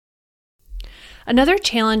Another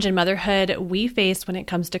challenge in motherhood we face when it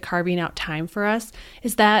comes to carving out time for us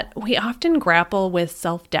is that we often grapple with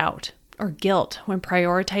self-doubt or guilt when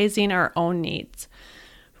prioritizing our own needs.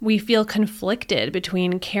 We feel conflicted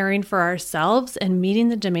between caring for ourselves and meeting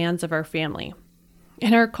the demands of our family.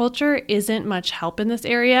 And our culture isn't much help in this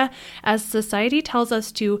area, as society tells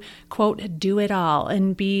us to, quote, do it all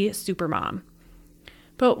and be supermom.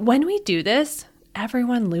 But when we do this,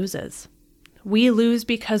 everyone loses. We lose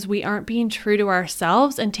because we aren't being true to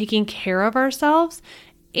ourselves and taking care of ourselves,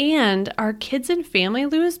 and our kids and family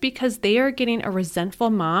lose because they are getting a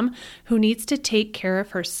resentful mom who needs to take care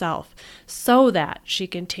of herself so that she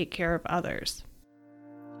can take care of others.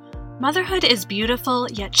 Motherhood is beautiful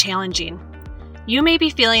yet challenging. You may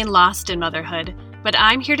be feeling lost in motherhood, but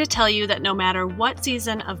I'm here to tell you that no matter what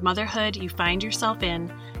season of motherhood you find yourself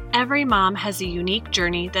in, every mom has a unique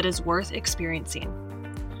journey that is worth experiencing.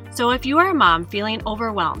 So if you are a mom feeling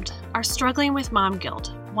overwhelmed, are struggling with mom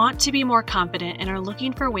guilt, want to be more confident, and are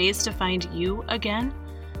looking for ways to find you again,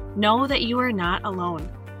 know that you are not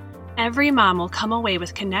alone. Every mom will come away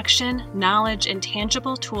with connection, knowledge, and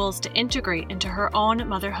tangible tools to integrate into her own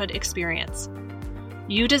motherhood experience.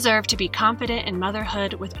 You deserve to be confident in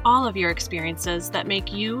motherhood with all of your experiences that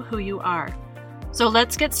make you who you are. So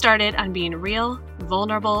let's get started on being real,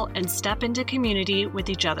 vulnerable, and step into community with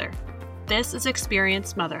each other. This is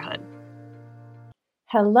Experience Motherhood.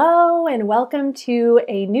 Hello, and welcome to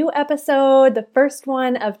a new episode, the first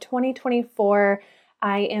one of 2024.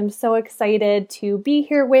 I am so excited to be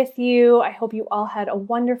here with you. I hope you all had a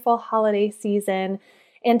wonderful holiday season.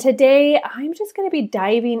 And today I'm just going to be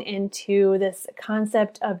diving into this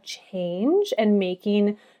concept of change and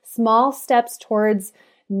making small steps towards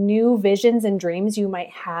new visions and dreams you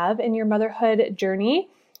might have in your motherhood journey.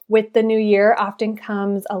 With the new year often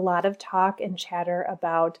comes a lot of talk and chatter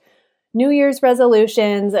about New Year's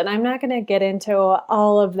resolutions, and I'm not going to get into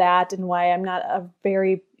all of that and why I'm not a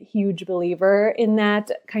very huge believer in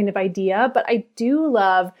that kind of idea, but I do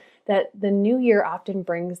love that the new year often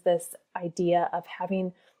brings this idea of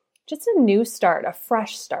having just a new start, a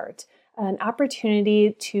fresh start, an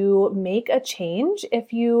opportunity to make a change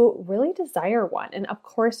if you really desire one. And of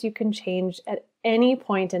course, you can change at any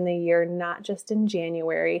point in the year, not just in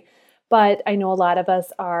January. But I know a lot of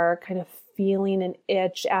us are kind of feeling an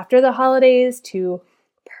itch after the holidays to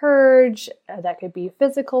purge. That could be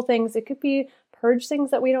physical things. It could be purge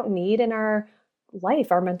things that we don't need in our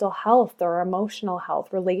life, our mental health or emotional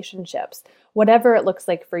health, relationships, whatever it looks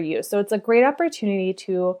like for you. So it's a great opportunity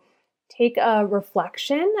to take a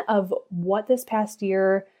reflection of what this past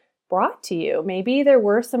year brought to you. Maybe there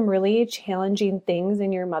were some really challenging things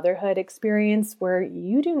in your motherhood experience where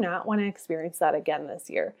you do not want to experience that again this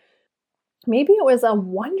year. Maybe it was a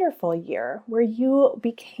wonderful year where you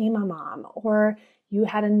became a mom, or you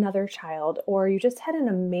had another child, or you just had an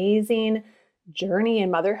amazing journey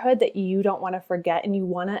in motherhood that you don't want to forget and you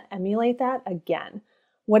want to emulate that again.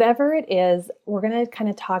 Whatever it is, we're going to kind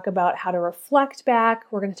of talk about how to reflect back.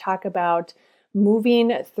 We're going to talk about moving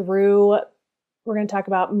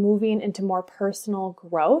into more personal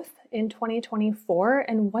growth in 2024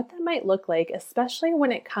 and what that might look like, especially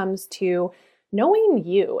when it comes to knowing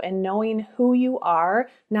you and knowing who you are,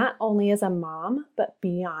 not only as a mom, but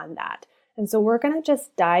beyond that. And so we're going to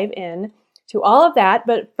just dive in to all of that.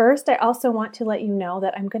 But first, I also want to let you know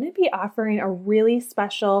that I'm going to be offering a really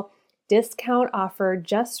special discount offer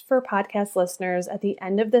just for podcast listeners at the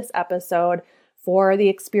end of this episode for the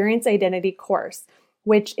Experience Identity course,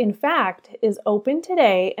 which in fact is open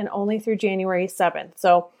today and only through January 7th.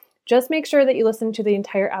 So just make sure that you listen to the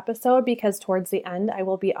entire episode, because towards the end, I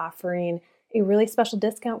will be offering a really special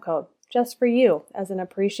discount code just for you as an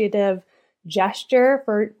appreciative gesture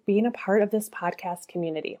for being a part of this podcast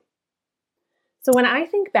community. So when I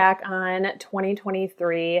think back on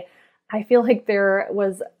 2023, I feel like there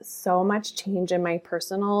was so much change in my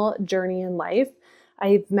personal journey in life.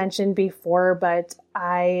 I've mentioned before, but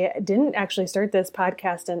I didn't actually start this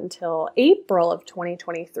podcast until April of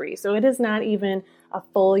 2023. So it is not even a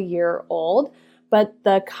full year old. But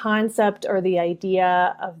the concept or the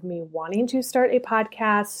idea of me wanting to start a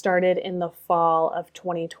podcast started in the fall of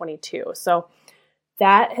 2022. So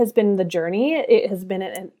that has been the journey. It has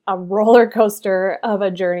been a roller coaster of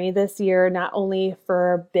a journey this year, not only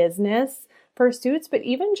for business pursuits, but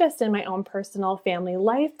even just in my own personal family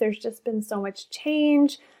life. There's just been so much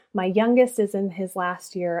change. My youngest is in his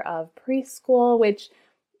last year of preschool, which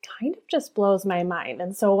kind of just blows my mind.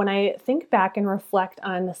 And so when I think back and reflect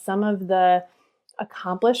on some of the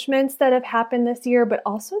accomplishments that have happened this year, but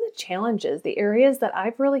also the challenges, the areas that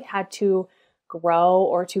I've really had to grow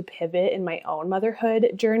or to pivot in my own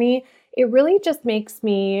motherhood journey, it really just makes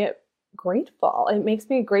me grateful. It makes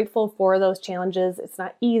me grateful for those challenges. It's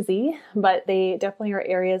not easy, but they definitely are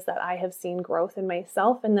areas that I have seen growth in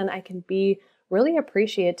myself. And then I can be really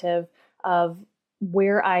appreciative of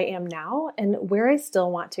where I am now and where I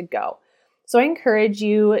still want to go. So I encourage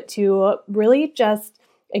you to really just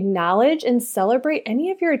acknowledge and celebrate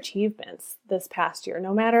any of your achievements this past year,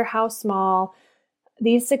 no matter how small.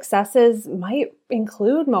 These successes might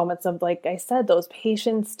include moments of, like I said, those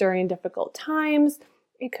patience during difficult times.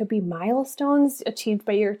 It could be milestones achieved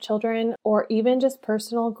by your children, or even just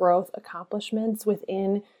personal growth accomplishments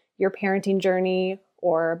within your parenting journey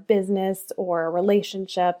or business or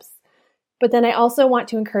relationships. But then I also want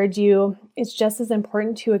to encourage you, it's just as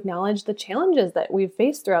important to acknowledge the challenges that we've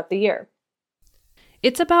faced throughout the year.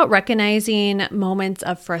 It's about recognizing moments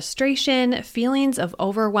of frustration, feelings of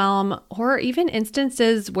overwhelm, or even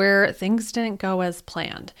instances where things didn't go as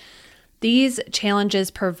planned. These challenges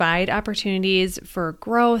provide opportunities for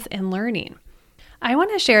growth and learning. I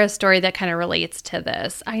want to share a story that kind of relates to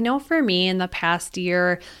this. I know for me in the past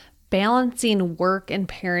year, balancing work and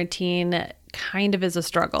parenting kind of is a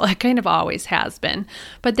struggle. It kind of always has been.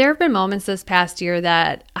 But there have been moments this past year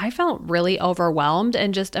that I felt really overwhelmed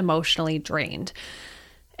and just emotionally drained.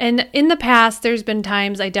 And in the past, there's been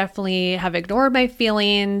times I definitely have ignored my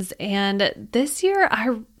feelings. And this year,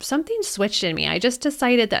 something switched in me. I just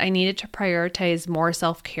decided that I needed to prioritize more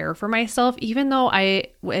self-care for myself, even though I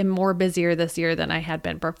am more busier this year than I had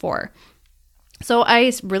been before. So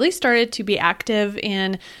I really started to be active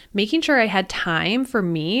in making sure I had time for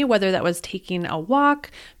me, whether that was taking a walk,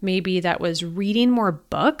 maybe that was reading more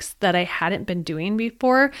books that I hadn't been doing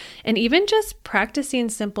before, and even just practicing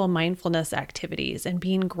simple mindfulness activities and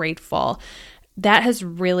being grateful. That has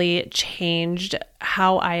really changed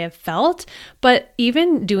how I have felt. But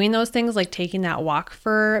even doing those things, like taking that walk,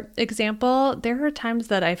 for example, there are times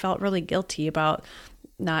that I felt really guilty about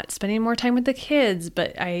not spending more time with the kids,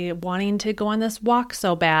 but I wanting to go on this walk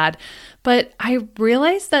so bad. But I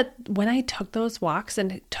realized that when I took those walks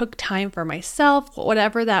and took time for myself,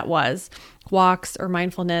 whatever that was, walks or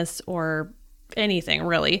mindfulness or anything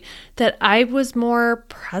really, that I was more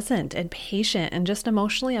present and patient and just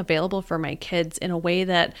emotionally available for my kids in a way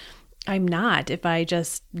that I'm not if I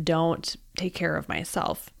just don't take care of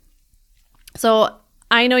myself. So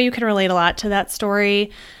I know you can relate a lot to that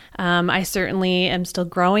story. I certainly am still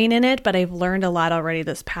growing in it, but I've learned a lot already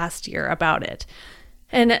this past year about it.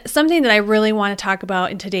 And something that I really want to talk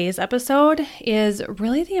about in today's episode is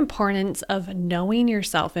really the importance of knowing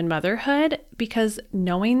yourself in motherhood, because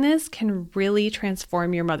knowing this can really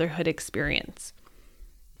transform your motherhood experience.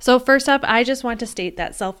 So first up, I just want to state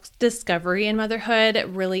that self-discovery in motherhood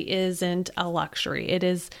really isn't a luxury. It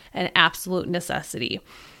is an absolute necessity.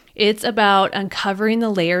 It's about uncovering the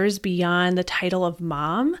layers beyond the title of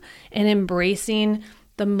mom and embracing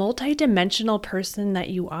the multidimensional person that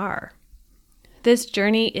you are. This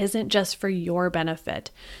journey isn't just for your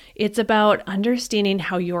benefit. It's about understanding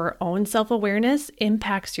how your own self-awareness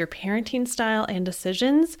impacts your parenting style and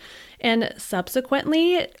decisions, and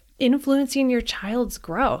subsequently influencing your child's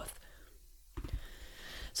growth.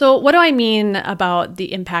 So what do I mean about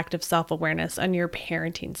the impact of self-awareness on your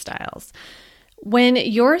parenting styles? When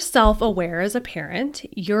you're self-aware as a parent,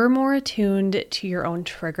 you're more attuned to your own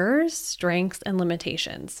triggers, strengths, and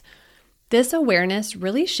limitations. This awareness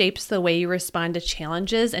really shapes the way you respond to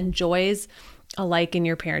challenges and joys alike in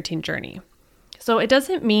your parenting journey. So it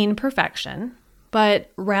doesn't mean perfection, but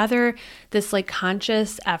rather this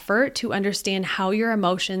conscious effort to understand how your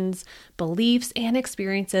emotions, beliefs, and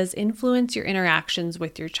experiences influence your interactions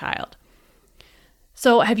with your child.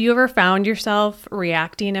 So have you ever found yourself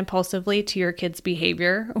reacting impulsively to your kid's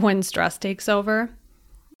behavior when stress takes over?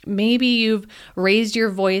 Maybe you've raised your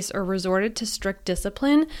voice or resorted to strict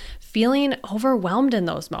discipline, feeling overwhelmed in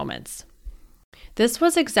those moments. This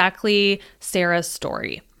was exactly Sarah's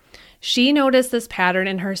story. She noticed this pattern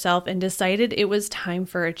in herself and decided it was time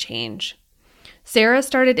for a change. Sarah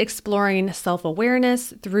started exploring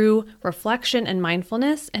self-awareness through reflection and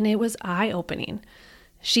mindfulness, and it was eye-opening.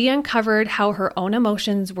 She uncovered how her own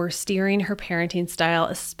emotions were steering her parenting style,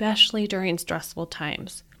 especially during stressful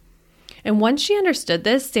times. And once she understood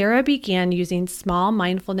this, Sarah began using small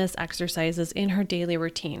mindfulness exercises in her daily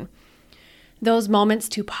routine. Those moments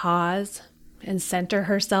to pause and center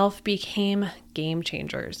herself became game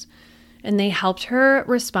changers, and they helped her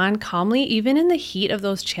respond calmly even in the heat of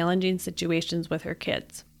those challenging situations with her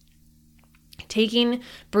kids. Taking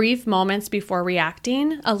brief moments before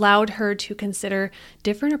reacting allowed her to consider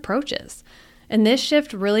different approaches. And this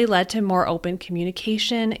shift really led to more open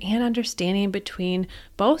communication and understanding between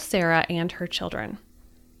both Sarah and her children.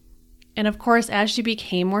 And of course, as she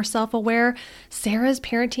became more self-aware, Sarah's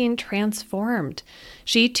parenting transformed.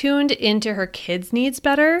 She tuned into her kids' needs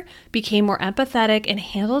better, became more empathetic, and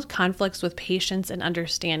handled conflicts with patience and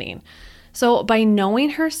understanding. So by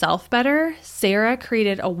knowing herself better, Sarah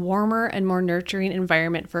created a warmer and more nurturing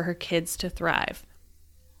environment for her kids to thrive.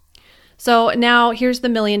 So now here's the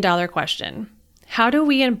million-dollar question. How do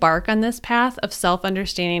we embark on this path of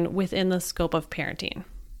self-understanding within the scope of parenting?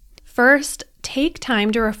 First, take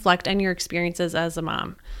time to reflect on your experiences as a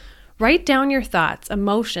mom. Write down your thoughts,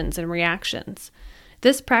 emotions, and reactions.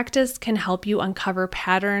 This practice can help you uncover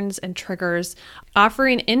patterns and triggers,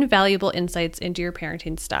 offering invaluable insights into your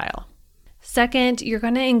parenting style. Second, you're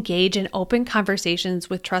going to engage in open conversations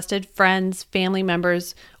with trusted friends, family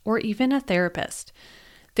members, or even a therapist.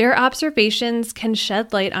 Their observations can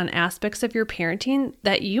shed light on aspects of your parenting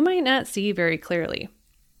that you might not see very clearly.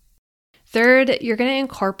 Third, you're going to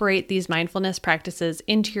incorporate these mindfulness practices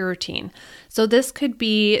into your routine. So this could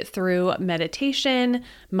be through meditation,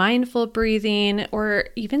 mindful breathing, or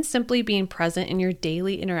even simply being present in your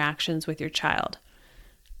daily interactions with your child.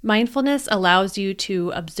 Mindfulness allows you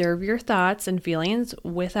to observe your thoughts and feelings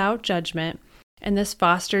without judgment, and this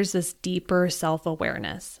fosters this deeper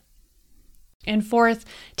self-awareness. And fourth,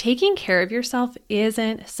 taking care of yourself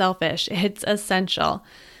isn't selfish, it's essential.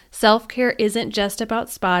 Self-care isn't just about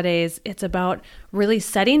spa days, it's about really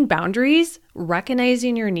setting boundaries,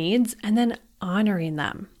 recognizing your needs, and then honoring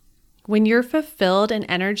them. When you're fulfilled and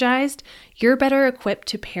energized, you're better equipped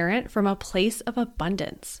to parent from a place of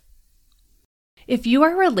abundance. If you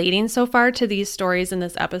are relating so far to these stories in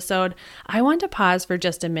this episode, I want to pause for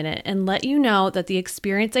just a minute and let you know that the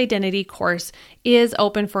Experience Identity course is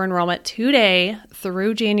open for enrollment today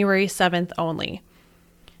through January 7th only.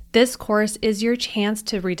 This course is your chance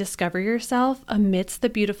to rediscover yourself amidst the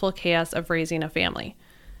beautiful chaos of raising a family.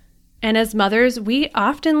 And as mothers, we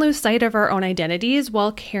often lose sight of our own identities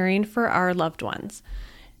while caring for our loved ones.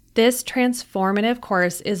 This transformative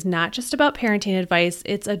course is not just about parenting advice,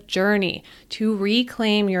 it's a journey to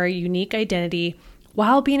reclaim your unique identity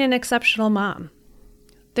while being an exceptional mom.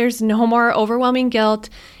 There's no more overwhelming guilt.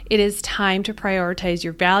 It is time to prioritize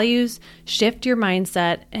your values, shift your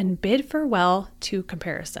mindset, and bid farewell to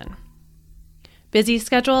comparison. Busy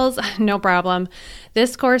schedules? No problem.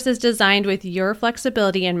 This course is designed with your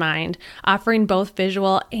flexibility in mind, offering both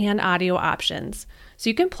visual and audio options. So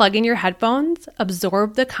you can plug in your headphones,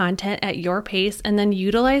 absorb the content at your pace, and then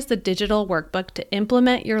utilize the digital workbook to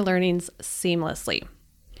implement your learnings seamlessly.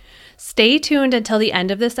 Stay tuned until the end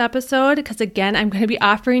of this episode because, again, I'm going to be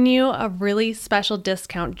offering you a really special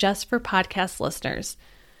discount just for podcast listeners.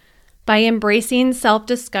 By embracing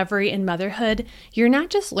self-discovery in motherhood, you're not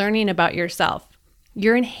just learning about yourself,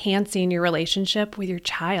 you're enhancing your relationship with your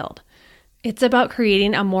child. It's about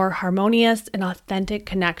creating a more harmonious and authentic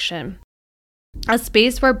connection, a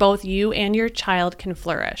space where both you and your child can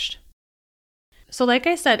flourish. So like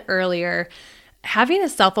I said earlier, having a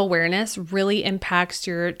self-awareness really impacts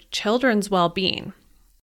your children's well-being.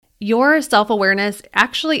 Your self-awareness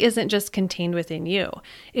actually isn't just contained within you.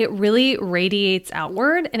 It really radiates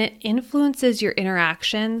outward and it influences your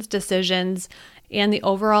interactions, decisions, and the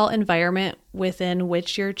overall environment within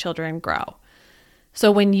which your children grow.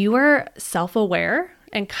 So when you are self-aware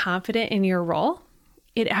and confident in your role,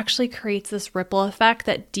 it actually creates this ripple effect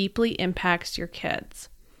that deeply impacts your kids.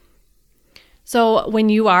 So when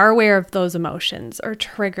you are aware of those emotions or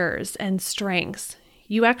triggers and strengths,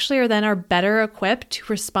 you actually are better equipped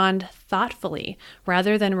to respond thoughtfully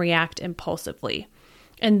rather than react impulsively.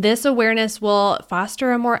 And this awareness will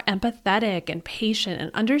foster a more empathetic and patient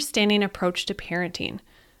and understanding approach to parenting.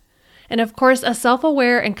 And of course, a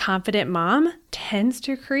self-aware and confident mom tends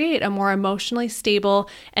to create a more emotionally stable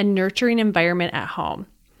and nurturing environment at home.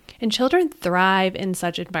 And children thrive in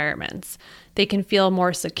such environments. They can feel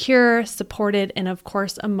more secure, supported, and of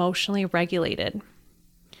course, emotionally regulated.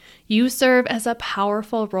 You serve as a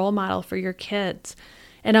powerful role model for your kids.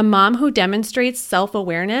 And a mom who demonstrates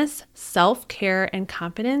self-awareness, self-care, and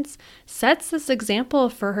confidence sets this example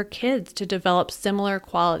for her kids to develop similar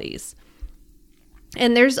qualities.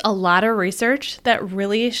 And there's a lot of research that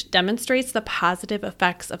really demonstrates the positive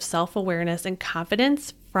effects of self-awareness and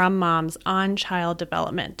confidence from moms on child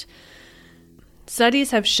development.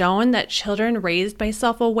 Studies have shown that children raised by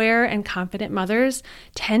self-aware and confident mothers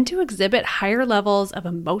tend to exhibit higher levels of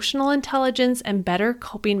emotional intelligence and better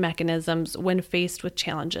coping mechanisms when faced with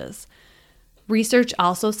challenges. Research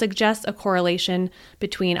also suggests a correlation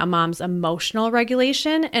between a mom's emotional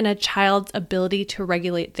regulation and a child's ability to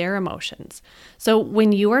regulate their emotions. So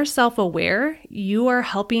when you are self-aware, you are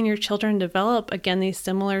helping your children develop, again, these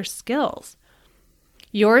similar skills.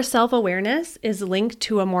 Your self-awareness is linked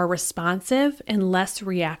to a more responsive and less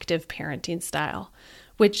reactive parenting style,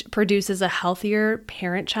 which produces a healthier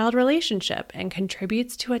parent-child relationship and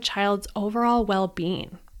contributes to a child's overall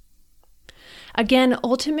well-being. Again,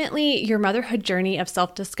 ultimately, your motherhood journey of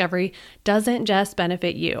self-discovery doesn't just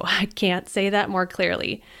benefit you. I can't say that more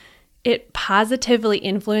clearly. It positively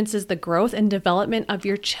influences the growth and development of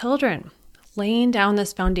your children, laying down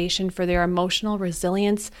this foundation for their emotional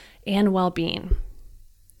resilience and well-being.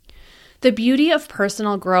 The beauty of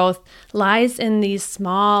personal growth lies in these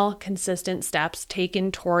small, consistent steps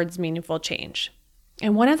taken towards meaningful change.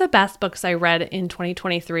 And one of the best books I read in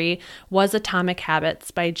 2023 was Atomic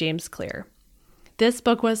Habits by James Clear. This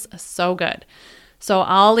book was so good. So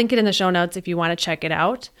I'll link it in the show notes if you want to check it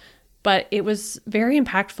out, but it was very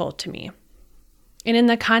impactful to me. And in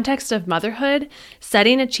the context of motherhood,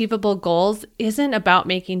 setting achievable goals isn't about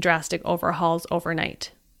making drastic overhauls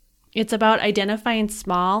overnight. It's about identifying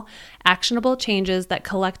small, actionable changes that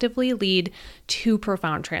collectively lead to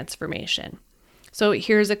profound transformation. So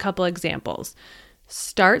here's a couple examples.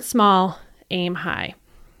 Start small, aim high.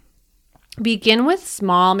 Begin with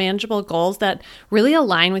small, manageable goals that really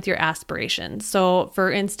align with your aspirations. So for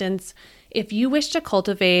instance, if you wish to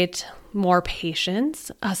cultivate more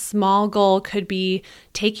patience, a small goal could be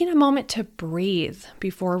taking a moment to breathe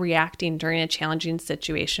before reacting during a challenging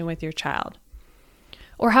situation with your child.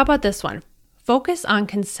 Or how about this one? Focus on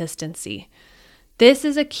consistency. This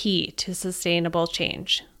is a key to sustainable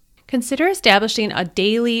change. Consider establishing a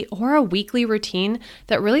daily or a weekly routine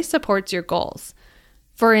that really supports your goals.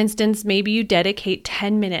 For instance, maybe you dedicate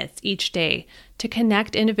 10 minutes each day to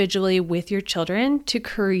connect individually with your children to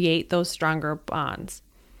create those stronger bonds.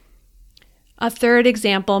 A third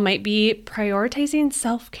example might be prioritizing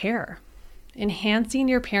self-care. Enhancing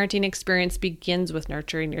your parenting experience begins with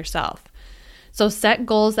nurturing yourself. So set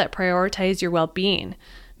goals that prioritize your well-being.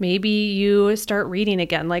 Maybe you start reading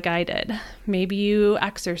again like I did. Maybe you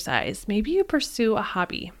exercise. Maybe you pursue a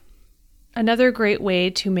hobby. Another great way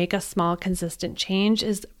to make a small, consistent change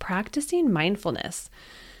is practicing mindfulness.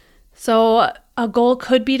 So a goal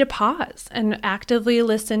could be to pause and actively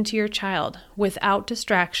listen to your child without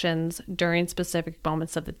distractions during specific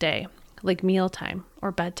moments of the day, like mealtime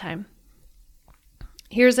or bedtime.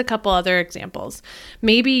 Here's a couple other examples.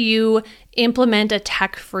 Maybe you implement a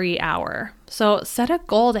tech-free hour. So set a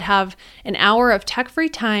goal to have an hour of tech-free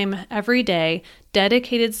time every day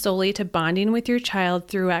dedicated solely to bonding with your child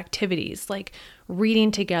through activities like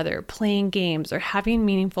reading together, playing games, or having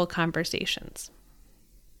meaningful conversations.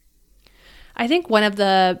 I think one of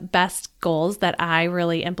the best goals that I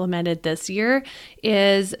really implemented this year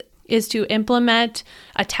is to implement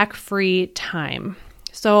a tech-free time.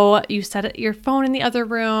 So you set your phone in the other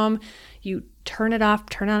room, you turn it off,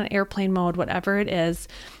 turn on airplane mode, whatever it is,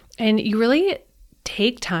 and you really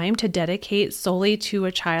take time to dedicate solely to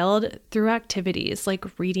a child through activities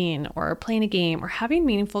like reading or playing a game or having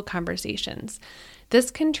meaningful conversations.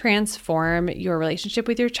 This can transform your relationship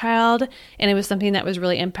with your child, and it was something that was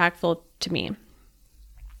really impactful to me.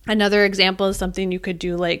 Another example is something you could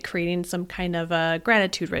do like creating some kind of a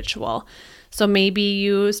gratitude ritual. So maybe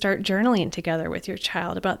you start journaling together with your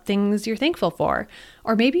child about things you're thankful for.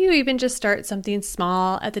 Or maybe you even just start something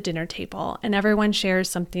small at the dinner table and everyone shares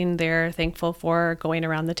something they're thankful for going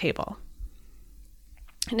around the table.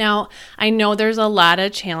 Now, I know there's a lot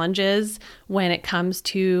of challenges when it comes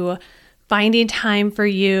to finding time for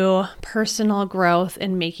you, personal growth,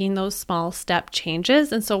 and making those small step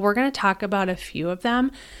changes. And so we're going to talk about a few of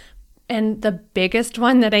them. And the biggest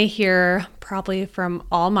one that I hear probably from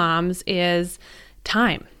all moms is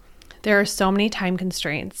time. There are so many time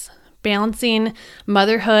constraints. Balancing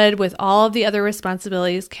motherhood with all of the other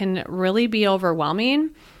responsibilities can really be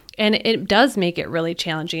overwhelming. And it does make it really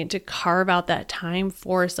challenging to carve out that time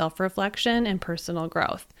for self-reflection and personal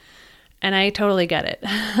growth. And I totally get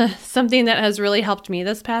it. Something that has really helped me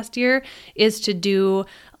this past year is to do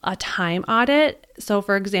a time audit. So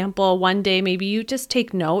for example, one day, maybe you just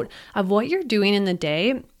take note of what you're doing in the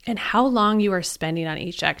day and how long you are spending on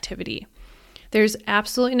each activity. There's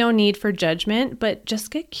absolutely no need for judgment, but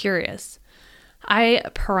just get curious. I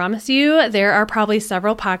promise you, there are probably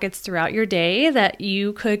several pockets throughout your day that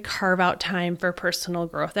you could carve out time for personal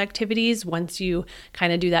growth activities once you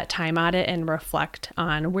kind of do that time audit and reflect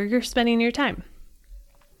on where you're spending your time.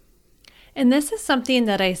 And this is something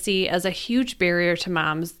that I see as a huge barrier to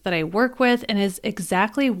moms that I work with, and is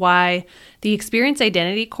exactly why the Experience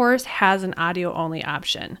Identity course has an audio-only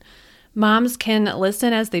option. Moms can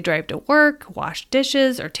listen as they drive to work, wash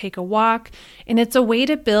dishes, or take a walk, and it's a way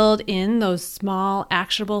to build in those small,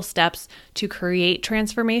 actionable steps to create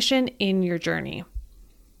transformation in your journey.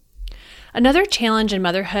 Another challenge in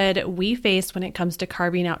motherhood we face when it comes to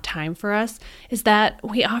carving out time for us is that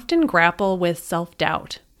we often grapple with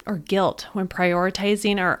self-doubt or guilt when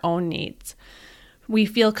prioritizing our own needs. We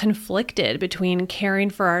feel conflicted between caring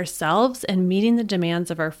for ourselves and meeting the demands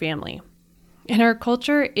of our family. And our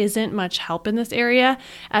culture isn't much help in this area,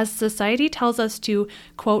 as society tells us to,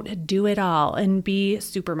 quote, do it all and be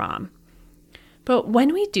supermom. But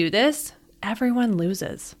when we do this, everyone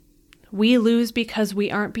loses. We lose because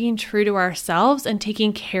we aren't being true to ourselves and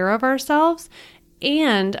taking care of ourselves,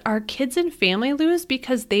 and our kids and family lose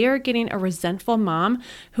because they are getting a resentful mom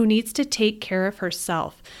who needs to take care of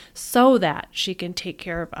herself so that she can take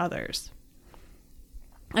care of others.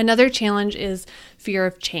 Another challenge is fear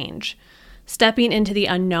of change. Stepping into the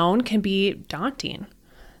unknown can be daunting.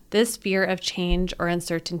 This fear of change or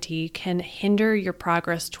uncertainty can hinder your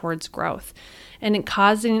progress towards growth, and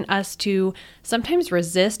causing us to sometimes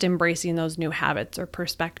resist embracing those new habits or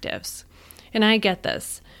perspectives. And I get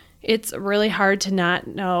this. It's really hard to not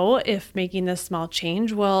know if making this small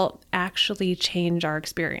change will actually change our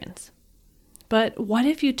experience. But what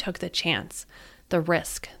if you took the chance, the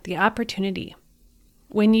risk, the opportunity?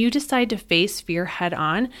 When you decide to face fear head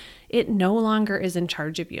on, it no longer is in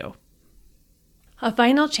charge of you. A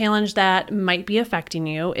final challenge that might be affecting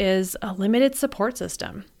you is a limited support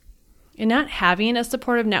system. And not having a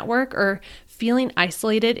supportive network or feeling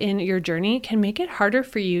isolated in your journey can make it harder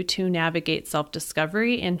for you to navigate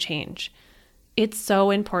self-discovery and change. It's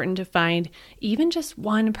so important to find even just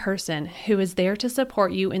one person who is there to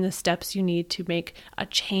support you in the steps you need to make a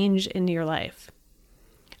change in your life.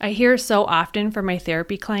 I hear so often from my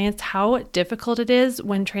therapy clients how difficult it is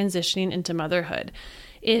when transitioning into motherhood.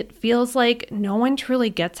 It feels like no one truly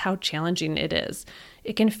gets how challenging it is.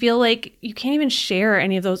 It can feel like you can't even share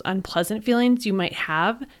any of those unpleasant feelings you might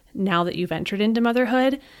have now that you've entered into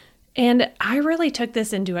motherhood. And I really took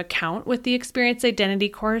this into account with the Experience Identity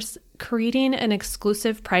course, creating an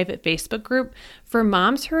exclusive private Facebook group for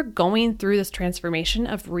moms who are going through this transformation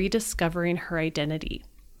of rediscovering her identity.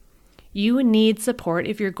 You need support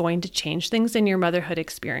if you're going to change things in your motherhood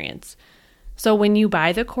experience. So when you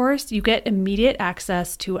buy the course, you get immediate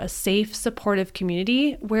access to a safe, supportive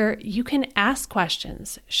community where you can ask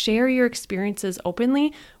questions, share your experiences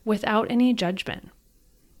openly without any judgment.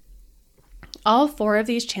 All 4 of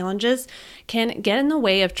these challenges can get in the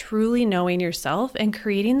way of truly knowing yourself and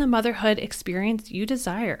creating the motherhood experience you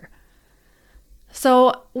desire.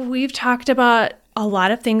 So we've talked about a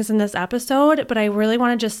lot of things in this episode, but I really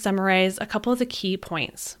want to just summarize a couple of the key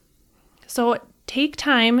points. So take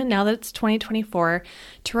time, now that it's 2024,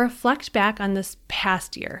 to reflect back on this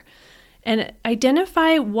past year and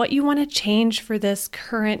identify what you want to change for this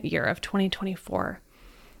current year of 2024.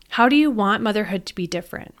 How do you want motherhood to be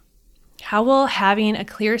different? How will having a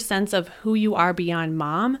clear sense of who you are beyond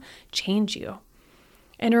mom change you?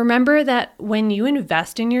 And remember that when you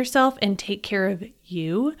invest in yourself and take care of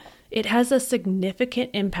you, it has a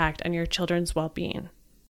significant impact on your children's well-being.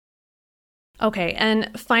 Okay,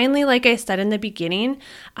 and finally, like I said in the beginning,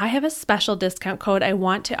 I have a special discount code I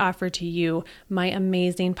want to offer to you, my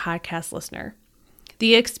amazing podcast listener.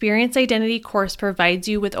 The Experience Identity course provides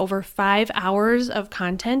you with over 5 hours of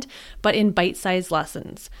content, but in bite-sized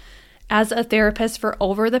lessons. As a therapist for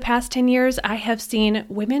over the past 10 years, I have seen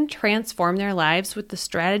women transform their lives with the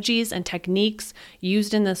strategies and techniques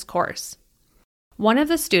used in this course. One of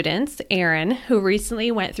the students, Erin, who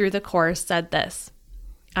recently went through the course, said this: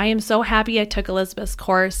 I am so happy I took Elizabeth's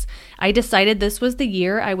course. I decided this was the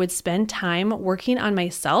year I would spend time working on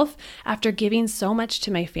myself after giving so much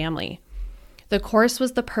to my family. The course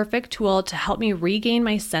was the perfect tool to help me regain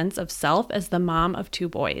my sense of self as the mom of 2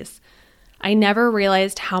 boys. I never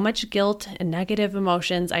realized how much guilt and negative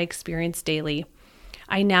emotions I experienced daily.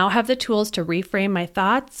 I now have the tools to reframe my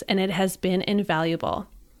thoughts, and it has been invaluable.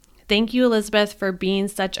 Thank you, Elizabeth, for being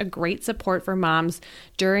such a great support for moms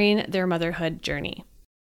during their motherhood journey.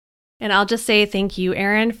 And I'll just say thank you,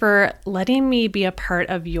 Erin, for letting me be a part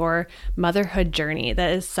of your motherhood journey.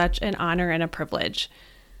 That is such an honor and a privilege.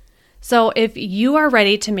 So if you are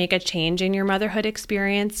ready to make a change in your motherhood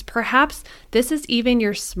experience, perhaps this is even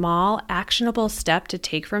your small, actionable step to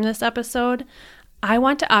take from this episode, I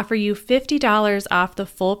want to offer you $50 off the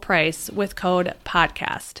full price with code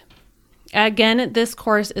PODCAST. Again, this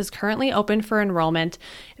course is currently open for enrollment,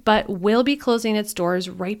 but will be closing its doors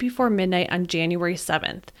right before midnight on January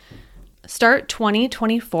 7th. Start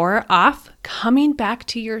 2024 off coming back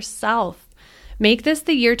to yourself. Make this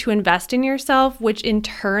the year to invest in yourself, which in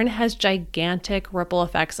turn has gigantic ripple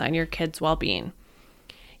effects on your kids' well-being.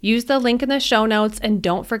 Use the link in the show notes and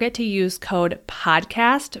don't forget to use code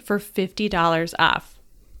PODCAST for $50 off.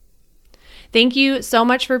 Thank you so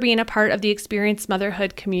much for being a part of the Experienced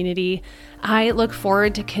Motherhood community. I look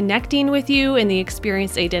forward to connecting with you in the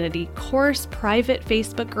Experienced Identity course private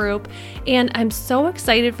Facebook group, and I'm so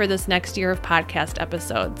excited for this next year of podcast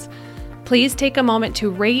episodes. Please take a moment to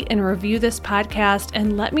rate and review this podcast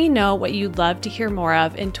and let me know what you'd love to hear more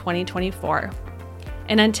of in 2024.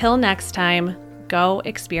 And until next time, go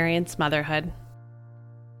experience motherhood.